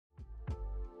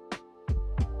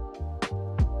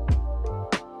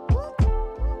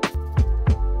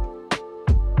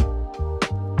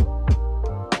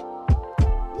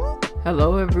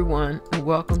Hello everyone, and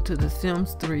welcome to the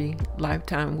Sims 3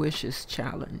 Lifetime Wishes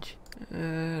Challenge.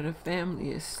 The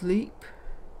family is asleep.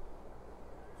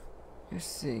 Let's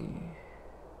see.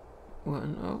 Well,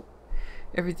 no.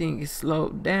 Everything is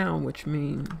slowed down, which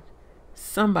means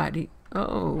somebody...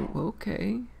 Oh,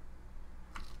 okay.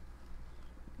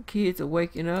 Kids are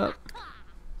waking up.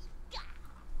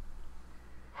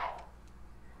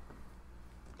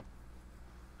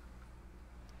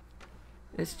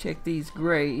 Let's check these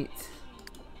grades.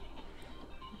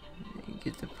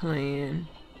 Get the plan.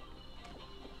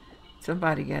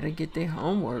 Somebody gotta get their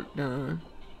homework done.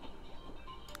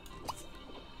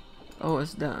 Oh,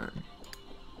 it's done.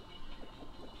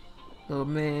 Little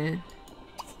man.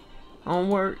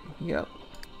 Homework? Yep.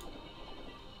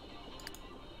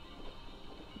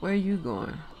 Where you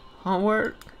going?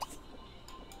 Homework?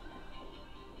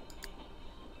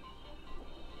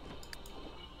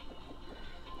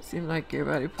 Seems like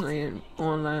everybody playing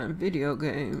online video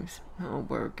games.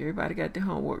 Homework. Everybody got their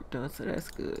homework done, so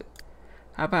that's good.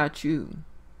 How about you,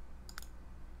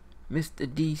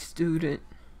 Mr. D student?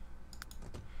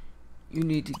 You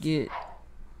need to get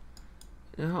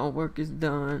the homework is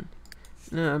done.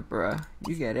 Nah, bruh.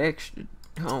 You got extra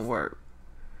homework.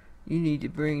 You need to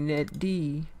bring that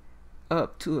D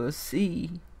up to a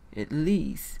C at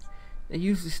least. They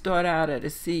usually start out at a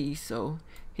C, so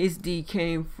his D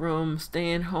came from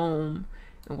staying home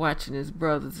and watching his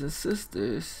brothers and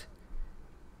sisters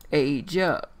age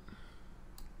up,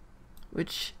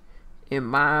 which is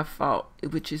my fault.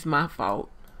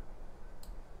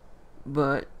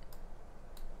 But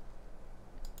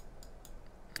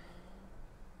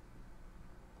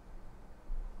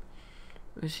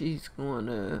she's going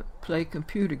to play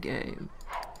computer game.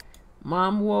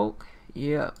 Mom woke?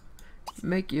 Yep.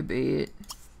 Make your bed.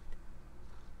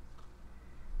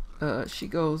 She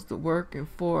goes to work in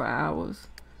 4 hours,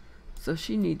 so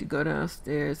she need to go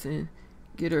downstairs and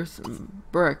get her some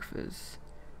breakfast.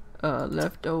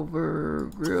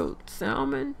 Leftover grilled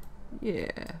salmon.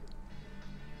 Yeah.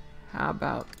 How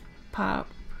about Pop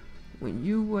when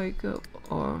you wake up,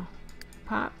 or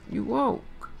Pop you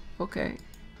woke? Okay.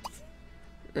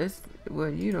 That's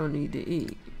well, you don't need to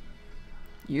eat.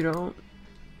 You don't.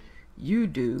 You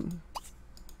do.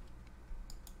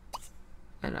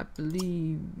 And I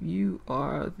believe you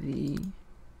are the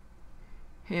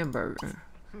hamburger.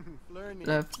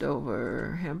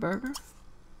 Leftover hamburger.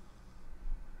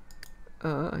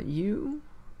 You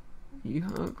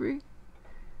hungry?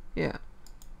 Yeah.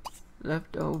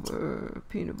 Leftover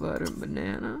peanut butter and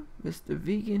banana. Mr.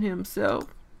 Vegan himself.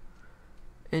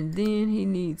 And then he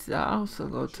needs to also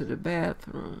go to the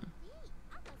bathroom.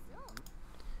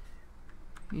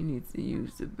 He needs to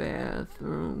use the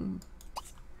bathroom.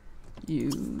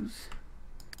 Use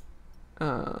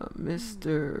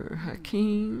Mr.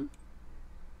 Hakeem.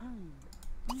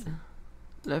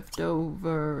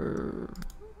 Leftover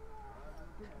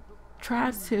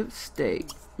tri-tip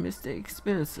steak, Mr.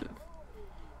 Expensive.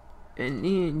 And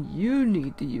then you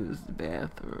need to use the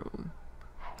bathroom.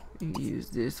 You use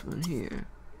this one here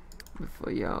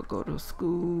before y'all go to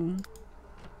school.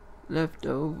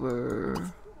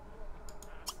 Leftover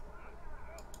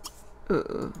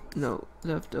no,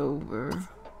 leftover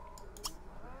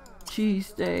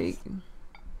cheesesteak,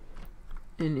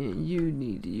 and then you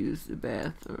need to use the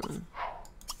bathroom.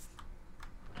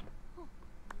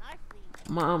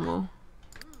 Mama,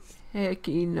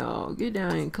 hecky no, get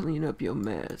down and clean up your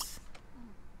mess.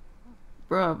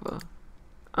 Brother,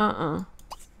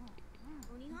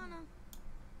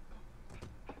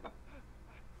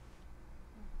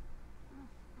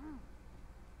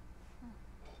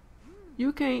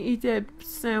 You can't eat that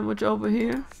sandwich over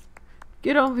here.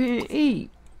 Get over here and eat.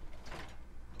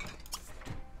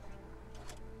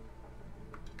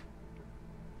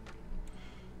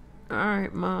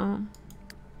 Alright, Mom.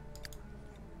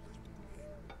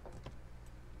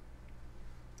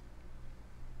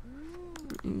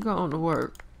 You go on to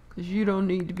work, because you don't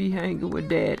need to be hanging with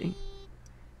Daddy.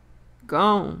 Go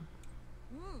on.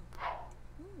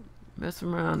 Mess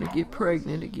around and get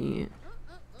pregnant again.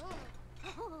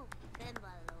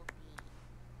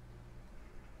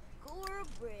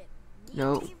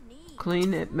 No,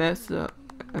 clean that mess up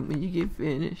when you get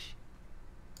finished.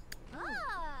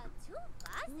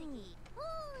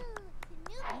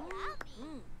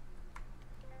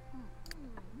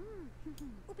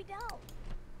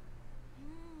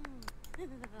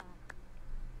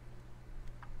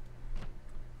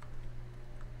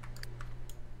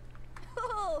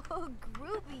 Oh,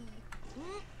 groovy.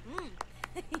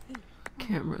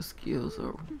 Camera skills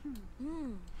are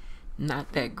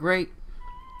not that great.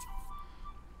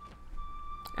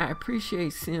 I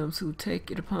appreciate Sims who take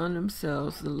it upon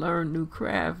themselves to learn new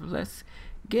crafts. Let's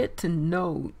get to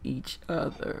know each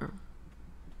other.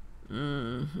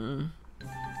 I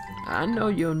know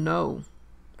you'll know.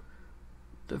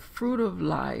 The fruit of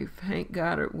life. Hank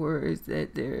Goddard words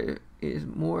that there is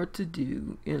more to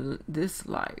do in this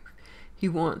life. He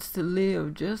wants to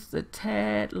live just a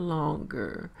tad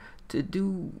longer to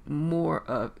do more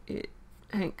of it.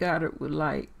 Hank Goddard would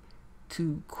like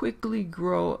to quickly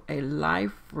grow a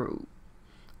life fruit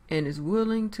and is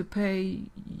willing to pay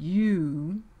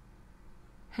you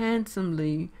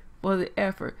handsomely for the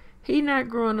effort. He not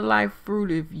growing a life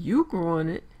fruit if you growing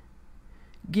it.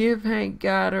 Give Hank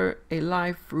Goddard a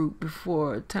life fruit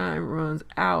before time runs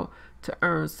out to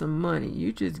earn some money.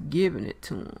 You just giving it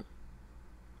to him.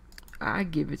 I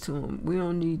give it to him. We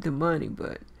don't need the money,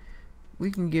 but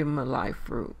we can give him a life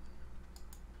fruit.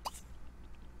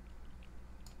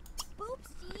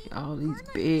 All these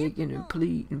begging and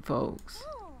pleading folks.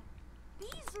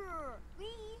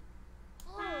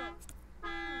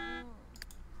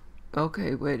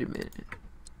 Okay, wait a minute.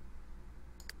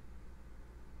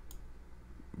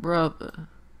 Brother,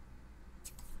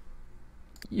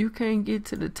 you can't get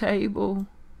to the table.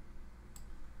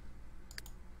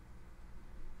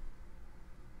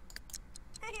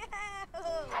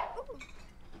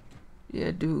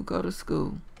 Yeah, dude, go to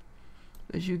school.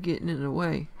 Cause you getting in the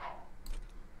way.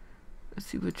 Let's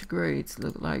see what your grades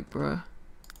look like, bruh.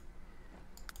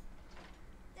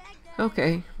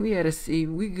 Okay, we had a C.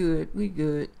 We good. We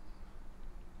good.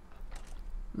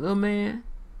 Little man.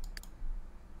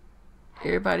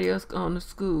 Everybody else gone to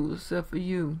school except for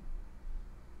you.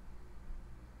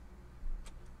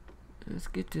 Let's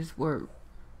get this work.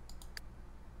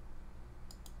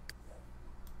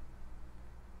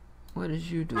 What is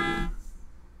you doing?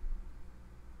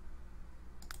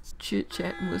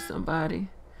 Chit-chatting with somebody.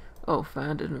 Oh,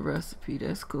 finding a recipe.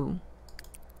 That's cool.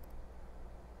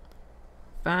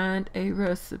 Find a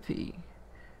recipe.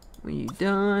 When you're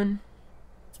done,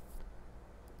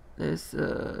 let's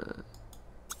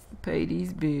pay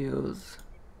these bills.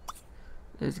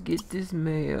 Let's get this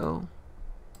mail.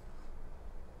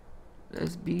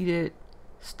 Let's be that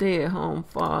stay-at-home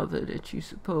father that you're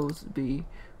supposed to be.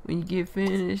 When you get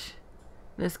finished,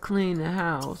 let's clean the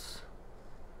house.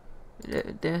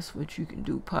 That's what you can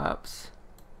do, Pops.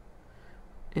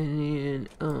 And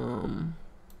then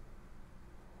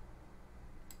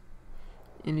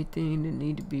anything that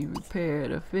need to be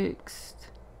repaired or fixed.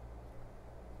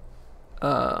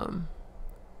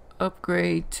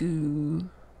 Upgrade to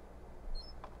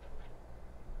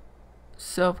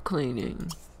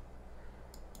self-cleaning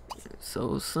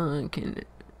so son can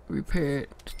repair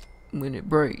it when it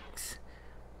breaks.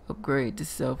 Upgrade to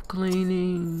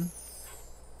self-cleaning.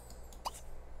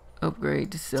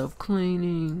 Upgrade to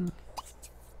self-cleaning.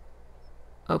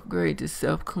 Upgrade to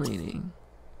self-cleaning.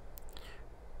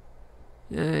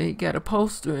 He got a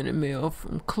poster in the mail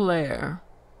from Claire.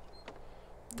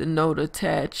 The note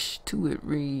attached to it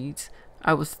reads,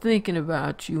 "I was thinking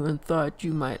about you and thought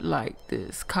you might like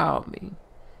this. Call me."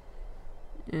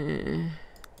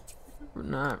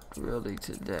 Not really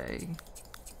today.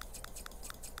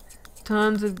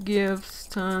 Tons of gifts,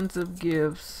 tons of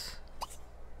gifts,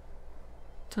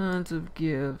 tons of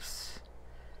gifts.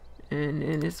 And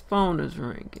his phone is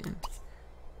ringing.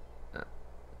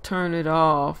 Turn it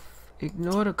off.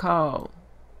 Ignore the call.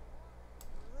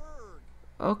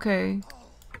 Okay.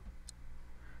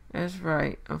 That's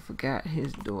right. I forgot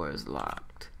his door is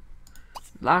locked.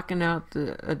 Locking out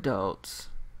the adults.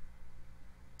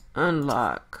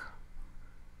 Unlock.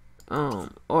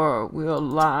 Or we'll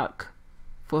lock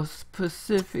for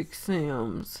specific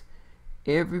Sims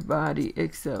everybody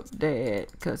except Dad,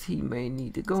 because he may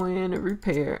need to go in and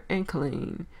repair and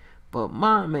clean. But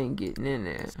Mom ain't getting in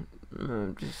there.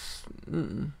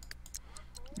 You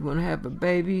want to have a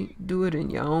baby? Do it in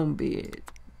your own bed.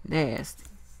 Nasty.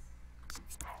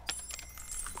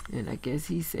 And I guess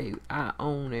he say, I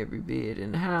own every bed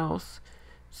in the house.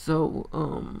 So,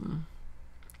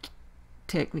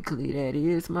 technically that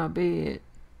is my bed.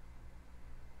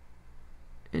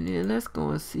 And then let's go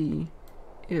and see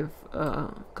if,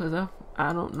 cause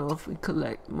I don't know if we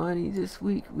collect money this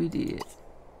week. We did.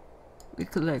 We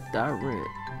collect our rent.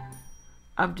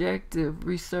 Objective,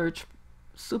 research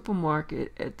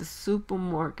supermarket at the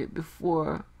supermarket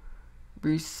before.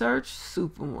 Research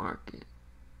supermarket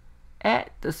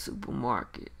at the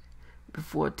supermarket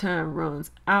before time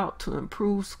runs out to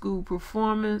improve school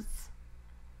performance.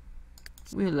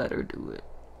 We'll let her do it.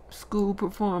 School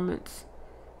performance,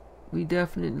 we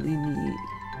definitely need.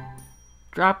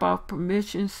 Drop off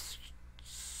permission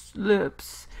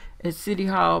slips at City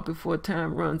Hall before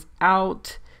time runs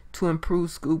out. to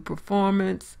improve school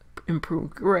performance,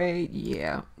 improve grade.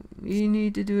 Yeah, we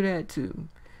need to do that too.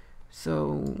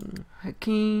 So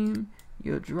Hakeem,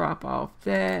 you'll drop off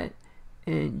that,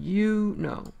 and you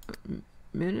no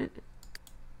minute.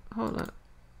 Hold up,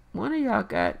 one of y'all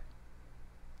got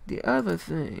the other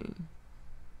thing.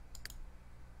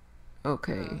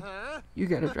 Okay, you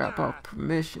gotta drop off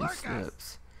permission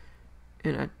slips,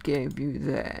 and I gave you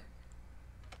that.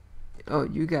 Oh,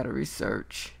 you gotta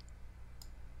research.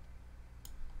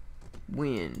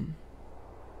 When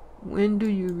do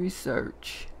you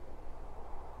research?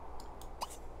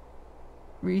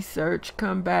 Research,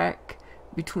 come back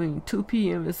between 2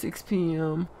 p.m. and 6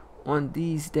 p.m. on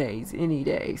these days, any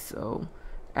day. So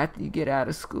after you get out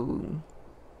of school, you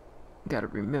gotta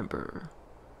remember.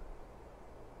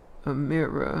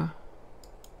 Amira,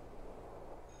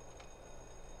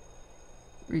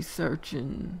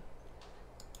 researching.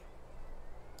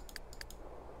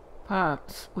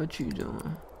 Pops, what you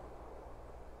doing?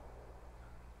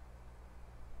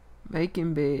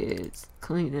 Making beds,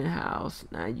 cleaning house.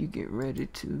 Now you get ready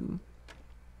to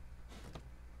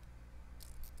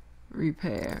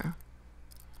repair.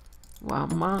 While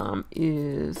mom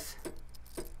is,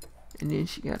 and then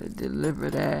she gotta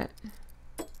deliver that.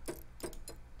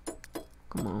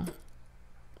 Come on.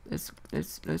 Let's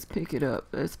pick it up.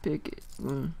 Let's pick it.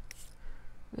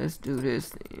 Let's do this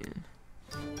then.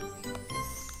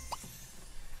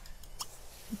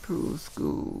 Improve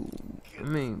school.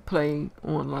 Play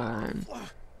online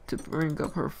to bring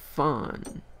up her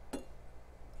fun.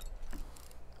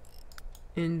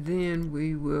 And then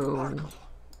we will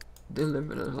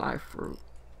deliver the life fruit.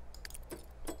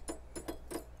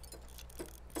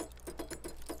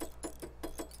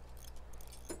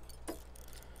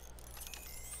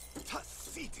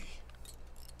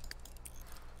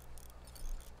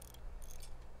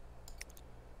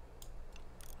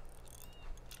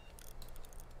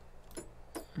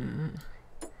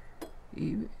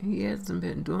 He hasn't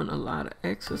been doing a lot of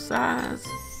exercise,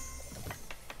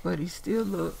 but he still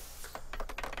looks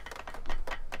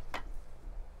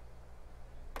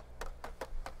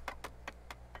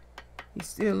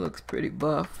pretty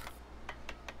buff.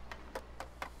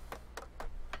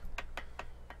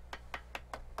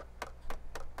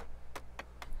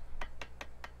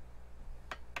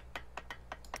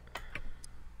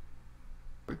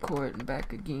 Recording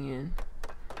back again.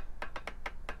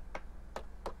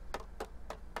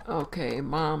 Okay,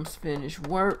 mom's finished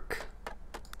work.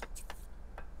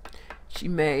 She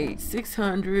made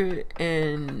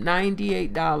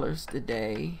 $698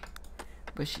 today,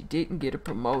 but she didn't get a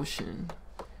promotion.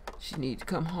 She needs to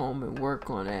come home and work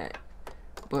on that.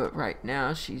 But right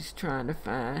now she's trying to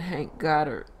find Hank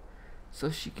Goddard so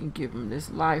she can give him this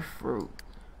life fruit.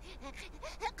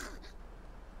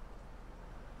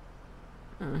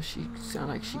 She sound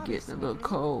like she getting a little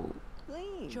cold.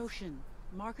 Joshin,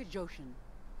 Market Joshin.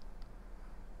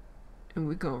 And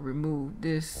we're gonna remove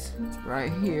this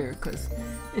right here because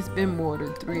it's been more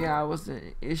than 3 hours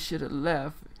and it should have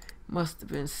left. Must have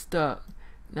been stuck.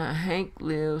 Now Hank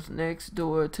lives next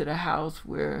door to the house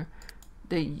where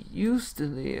they used to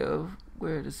live,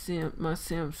 where my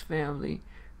Sims family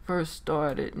first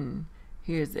started. And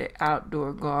here's the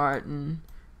outdoor garden.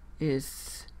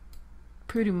 It's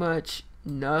pretty much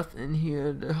nothing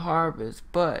here to harvest,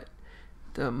 but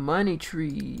the money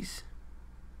trees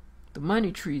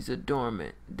are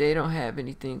dormant. They don't have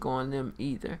anything on them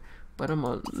either. But I'm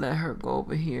gonna let her go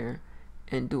over here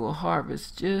and do a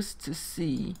harvest just to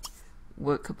see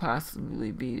what could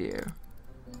possibly be there.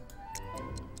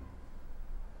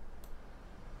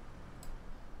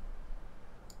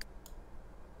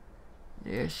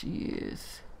 There she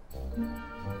is.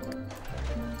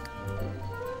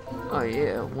 Oh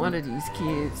yeah, one of these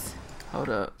kids, hold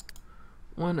up.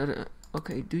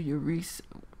 Okay, do your research.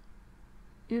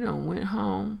 Went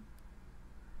home.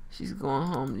 She's going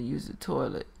home to use the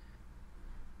toilet.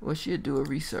 Well, she'll do a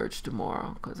research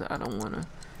tomorrow because I don't want to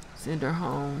send her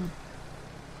home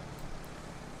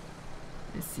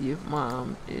and see if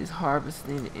mom is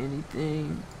harvesting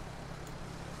anything.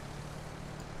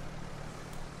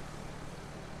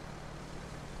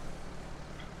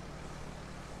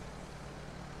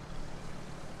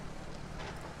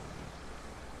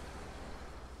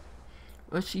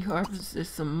 Well, she harvested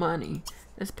some money.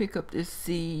 Let's pick up this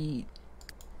seed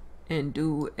and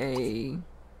do a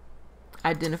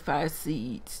identify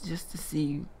seeds just to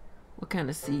see what kind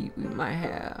of seed we might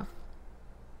have.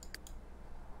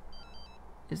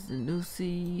 Is the new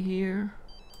seed here?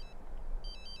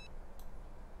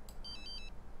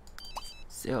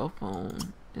 Cell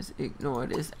phone. Just ignore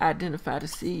this. Identify the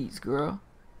seeds, girl.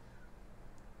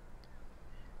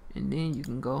 And then you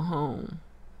can go home.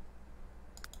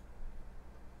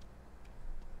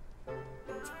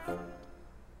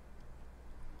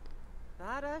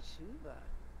 Shuba.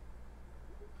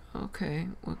 Okay,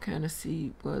 what kind of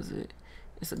seed was it?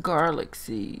 It's a garlic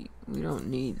seed. We don't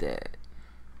need that.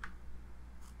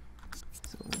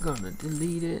 So we're gonna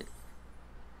delete it.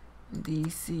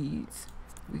 These seeds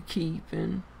we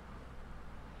keeping.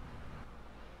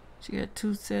 She got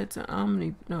 2 sets of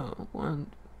one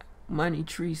money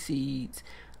tree seeds,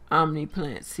 omni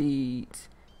plant seeds,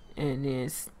 and then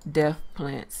death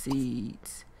plant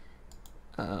seeds.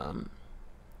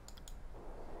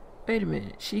 Wait a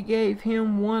minute. She gave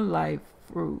him 1 life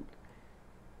fruit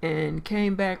and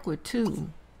came back with 2.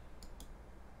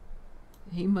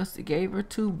 He must have gave her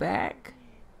 2 back.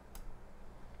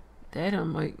 That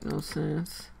don't make no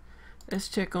sense. Let's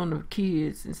check on the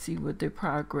kids and see what their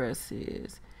progress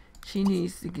is. She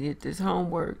needs to get this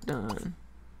homework done.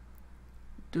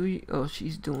 Oh,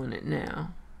 she's doing it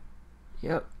now.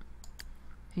 Yep.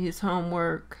 His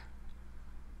homework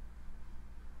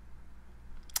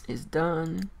is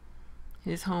done.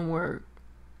 His homework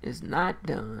is not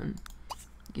done.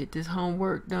 Get this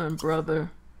homework done,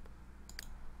 brother.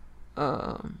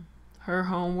 Her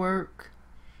homework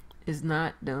is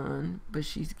not done, but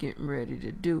she's getting ready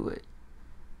to do it.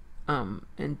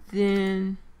 And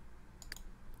then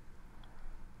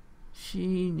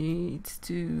she needs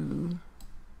to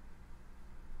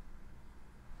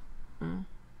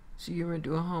she gonna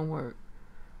do a homework.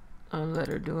 Let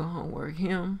her do a homework. He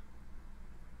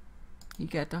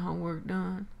got the homework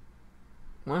done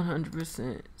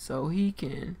 100%, so he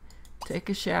can take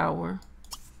a shower,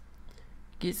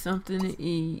 get something to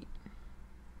eat,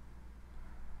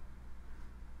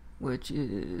 which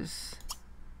is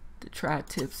the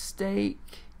tri-tip steak,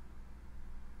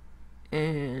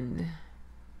 and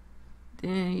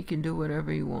then he can do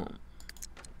whatever he wants.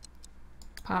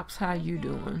 Pops, how you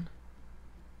doing?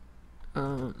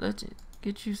 Let's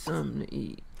get you something to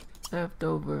eat.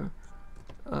 Leftover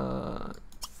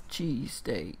cheese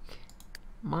steak.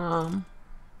 Mom,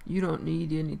 you don't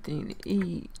need anything to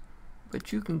eat,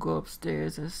 but you can go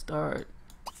upstairs and start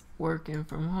working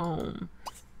from home.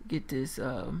 Get this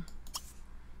so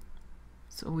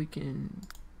we can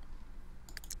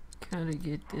kind of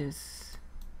get this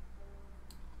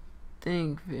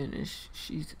thing finished.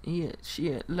 She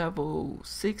at level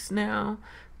 6 now.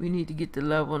 We need to get to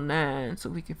level 9 so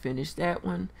we can finish that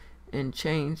one and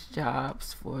change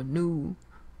jobs for a new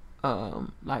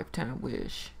lifetime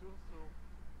wish.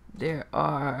 There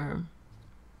are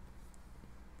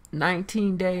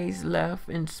 19 days left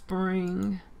in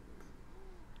spring.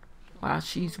 While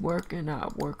she's working,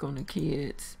 I'll work on the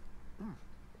kids.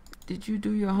 Did you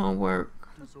do your homework?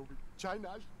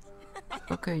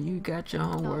 Okay, you got your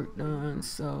homework done,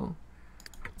 so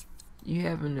you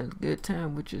having a good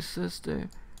time with your sister,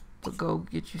 but go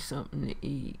get you something to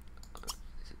eat.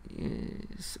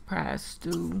 Surprise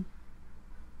stew.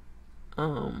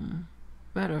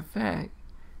 Matter of fact,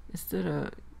 instead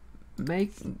of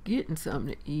getting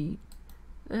something to eat,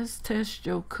 let's test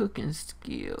your cooking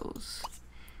skills.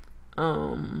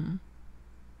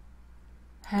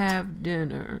 Have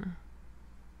dinner,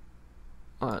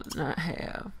 or not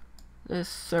have. Let's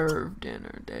serve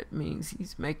dinner. That means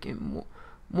he's making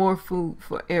more food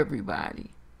for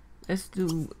everybody. Let's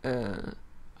do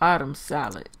autumn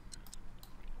salad.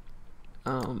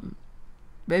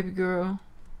 Baby girl,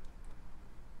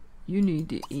 you need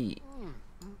to eat.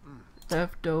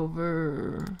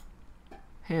 Leftover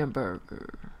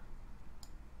hamburger.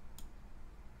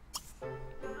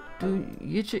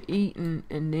 Get your eating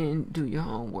and then do your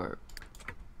homework.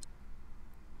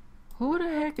 Who the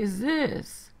heck is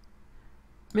this?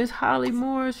 Miss Holly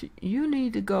Morris, you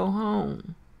need to go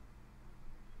home.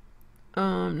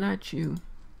 Not you.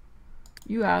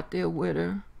 You out there with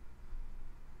her.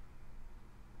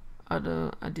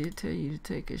 Although I did tell you to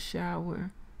take a shower.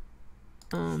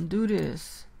 Do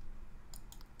this.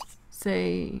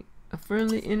 Say a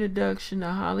friendly introduction to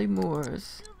Holly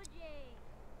Morris.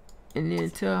 And then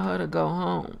tell her to go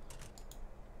home.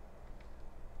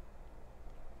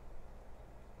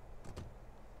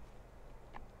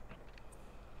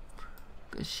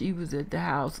 Cause she was at the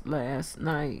house last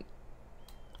night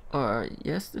or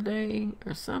yesterday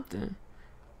or something,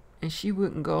 and she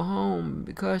wouldn't go home.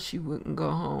 Because she wouldn't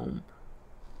go home,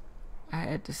 I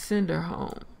had to send her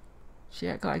home. She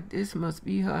act like this must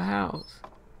be her house.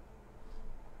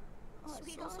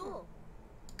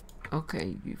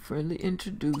 Okay, you friendly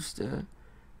introduced her.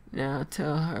 Now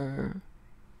tell her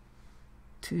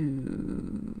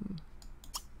to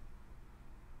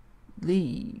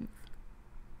leave.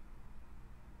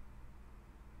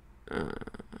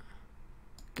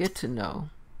 Get to know.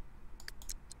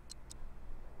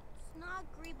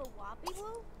 Snogriba Wappy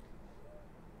Woo?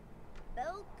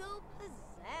 Belko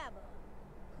Pizzabba.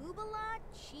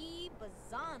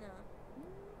 Nana.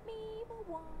 Me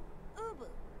Mawa. Ubu.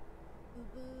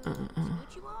 Ubu.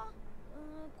 Uchiwa.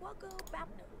 Quaco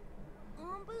Bapno.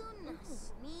 Umbu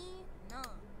Nas. Me Na.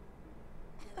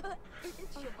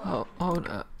 Oh, hold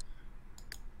up.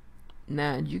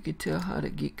 Now you can tell her to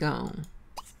get gone.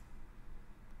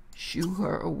 Shoo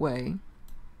her away.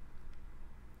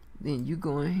 Then you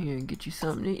go in here and get you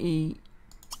something to eat.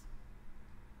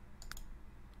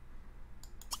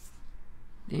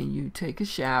 Then you take a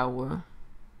shower.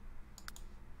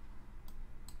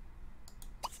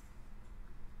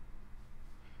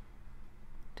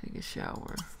 Take a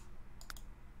shower.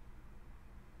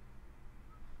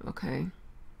 Okay.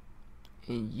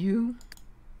 And you,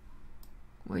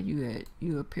 where you at?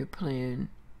 You up here playing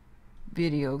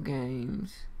video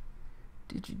games.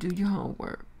 Did you do your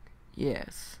homework?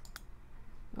 Yes.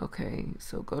 Okay,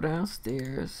 so go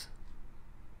downstairs.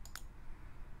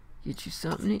 Get you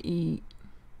something to eat.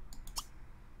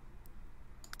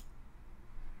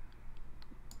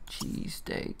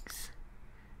 Cheesesteaks.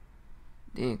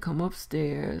 Then come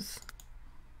upstairs.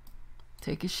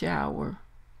 Take a shower.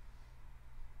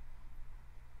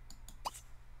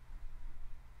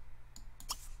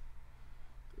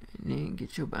 And then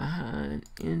get your behind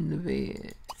in the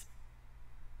bed.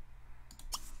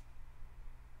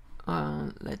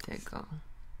 Let that go.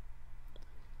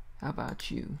 How about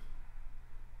you?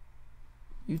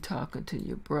 You talking to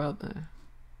your brother.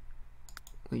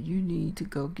 Well, you need to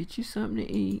go get you something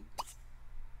to eat.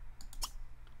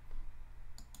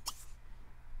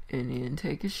 And then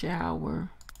take a shower.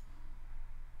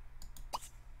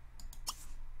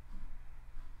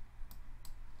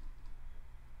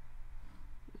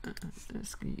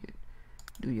 Let's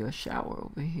do your shower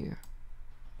over here.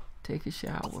 Take a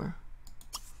shower.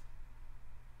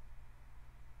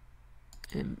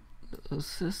 And little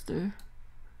sister,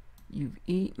 you've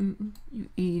eaten, you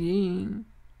eating.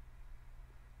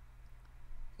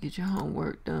 Get your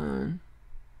homework done.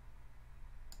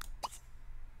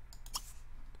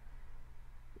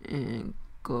 And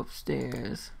go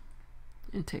upstairs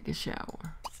and take a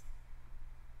shower.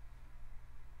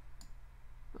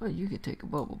 Or you can take a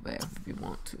bubble bath if you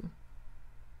want to.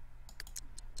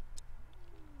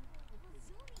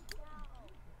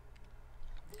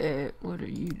 Ed, what are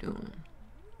you doing?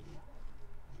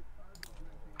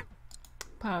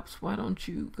 Pops, why don't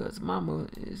you, because Mama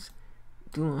is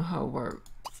doing her work.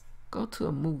 Go to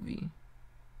a movie.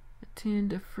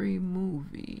 Attend a free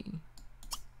movie.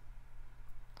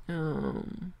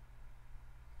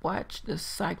 Watch The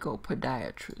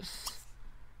Psychopodiatrist.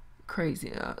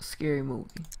 Crazy, scary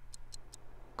movie.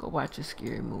 Go watch a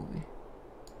scary movie.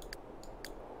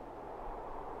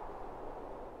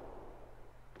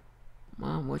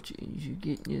 Mom, what you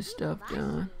getting your stuff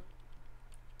done?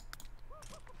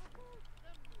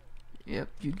 Yep,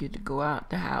 you get to go out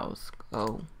the house.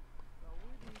 Go.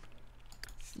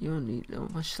 You don't need no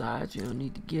massage. You don't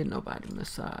need to get nobody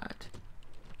massage.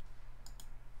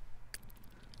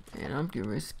 And I'm getting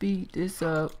ready to speed this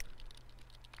up.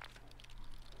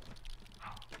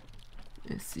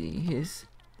 Let's see, his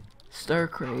stir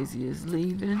crazy is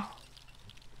leaving.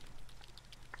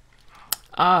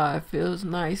 Ah, it feels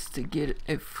nice to get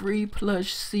a free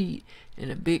plush seat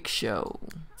in a big show.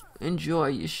 Enjoy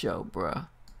your show, bruh.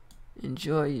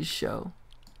 Enjoy your show.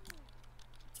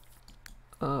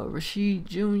 Rashid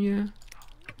Jr.,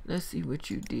 let's see what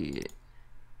you did.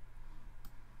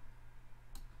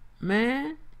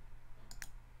 Man,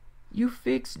 you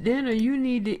fixed dinner. You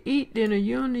need to eat dinner.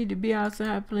 You don't need to be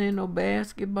outside playing no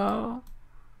basketball.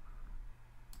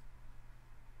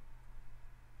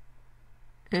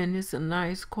 And it's a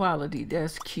nice quality.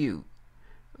 That's cute.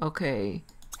 Okay,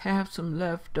 have some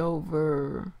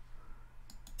leftover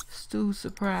stew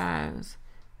surprise.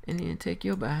 And then take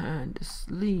your behind to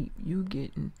sleep. You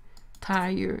getting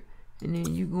tired. And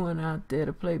then you going out there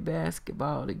to play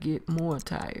basketball to get more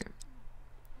tired.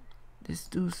 This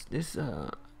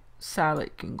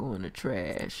salad can go in the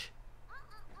trash.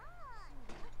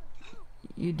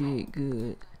 You did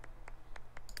good.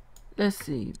 Let's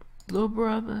see. Little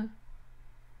brother.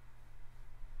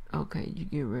 Okay, you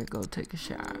get ready to go take a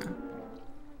shower.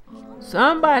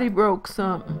 Somebody broke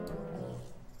something.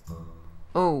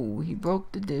 Oh, he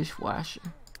broke the dishwasher.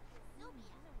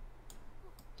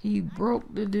 He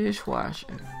broke the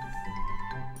dishwasher.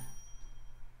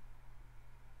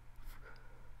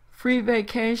 Free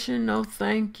vacation? No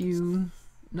thank you.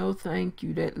 No thank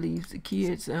you. That leaves the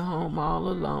kids at home all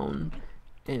alone.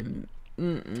 And,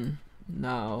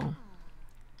 no.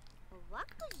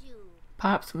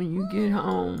 Pops, when you get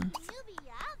home,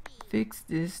 fix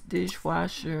this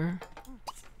dishwasher.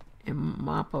 And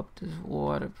mop up this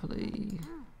water, please.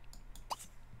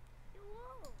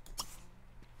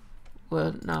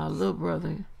 Well, nah, little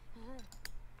brother.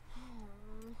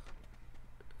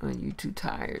 Oh, you too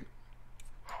tired.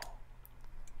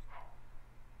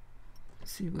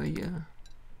 See where you.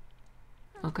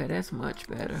 Okay, that's much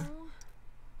better.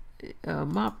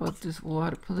 Mop up this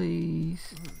water,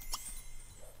 please.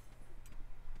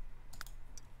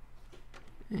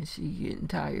 And she getting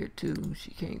tired too.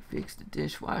 She can't fix the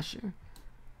dishwasher.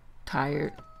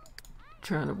 Tired.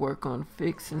 Trying to work on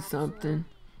fixing something.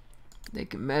 They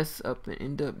can mess up and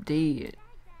end up dead.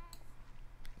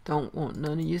 Don't want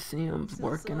none of your Sims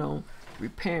working on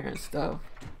repairing stuff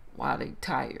while they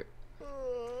tired.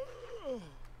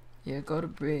 Yeah, go to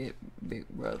bed, big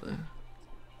brother.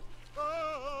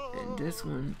 And this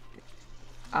one,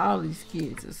 all these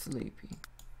kids are sleepy.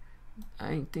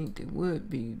 I ain't think they would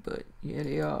be, but yeah,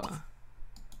 they are.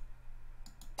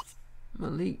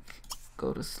 Malik,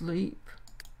 go to sleep.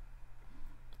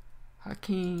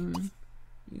 Hakeem,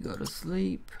 you go to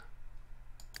sleep.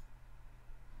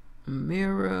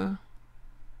 Mira,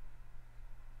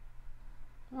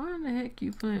 why in the heck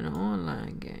you playing an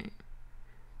online game?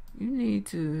 You need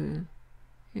to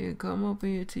here come up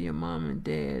here to your mom and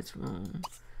dad's room,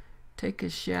 take a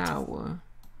shower,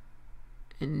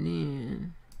 and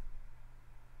then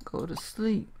go to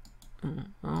sleep.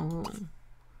 Wrong room.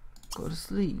 Go to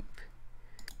sleep,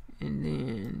 and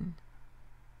then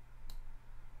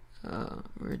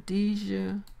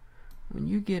Rhodesia, when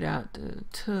you get out the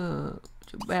tub,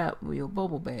 your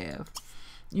bubble bath,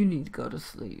 you need to go to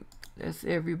sleep. That's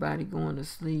everybody going to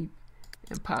sleep,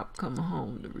 and Pop coming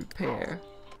home to repair.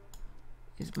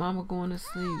 Is Mama going to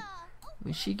sleep?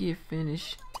 When she get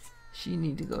finished, she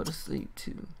need to go to sleep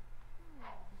too.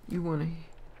 You wanna here?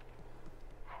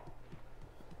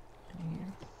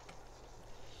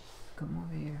 Come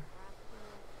over here.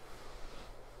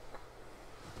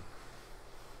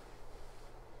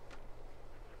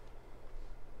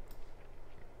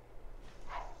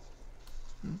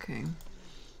 Okay.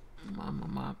 Mama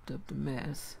mopped up the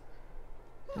mess.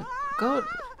 Go,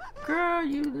 girl,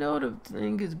 you know the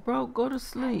thing is broke. Go to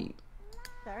sleep.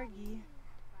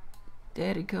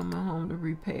 Daddy coming home to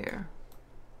repair.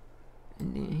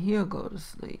 And then he'll go to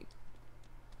sleep.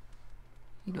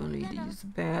 He don't need to use the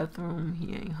bathroom.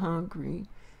 He ain't hungry.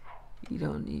 He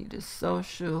don't need a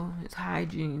social. His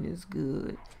hygiene is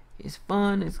good. His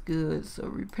fun is good. So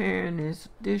repairing this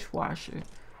dishwasher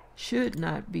should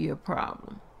not be a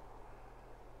problem.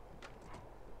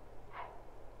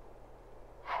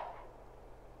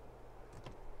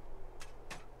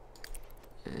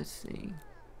 Let's see.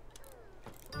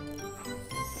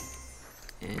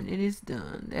 And it is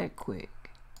done that quick.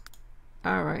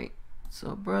 Alright,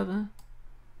 so brother,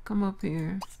 come up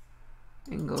here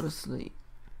and go to sleep.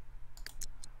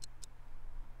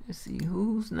 Let's see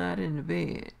who's not in the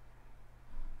bed.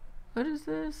 What is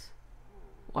this?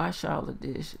 Wash all the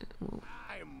dishes.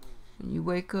 When you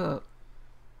wake up,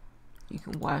 you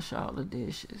can wash all the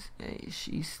dishes. Hey,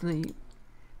 she sleep,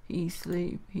 he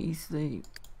sleep, he sleep.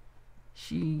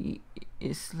 She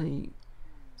is sleep.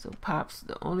 So Pop's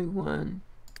the only one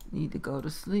need to go to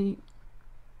sleep.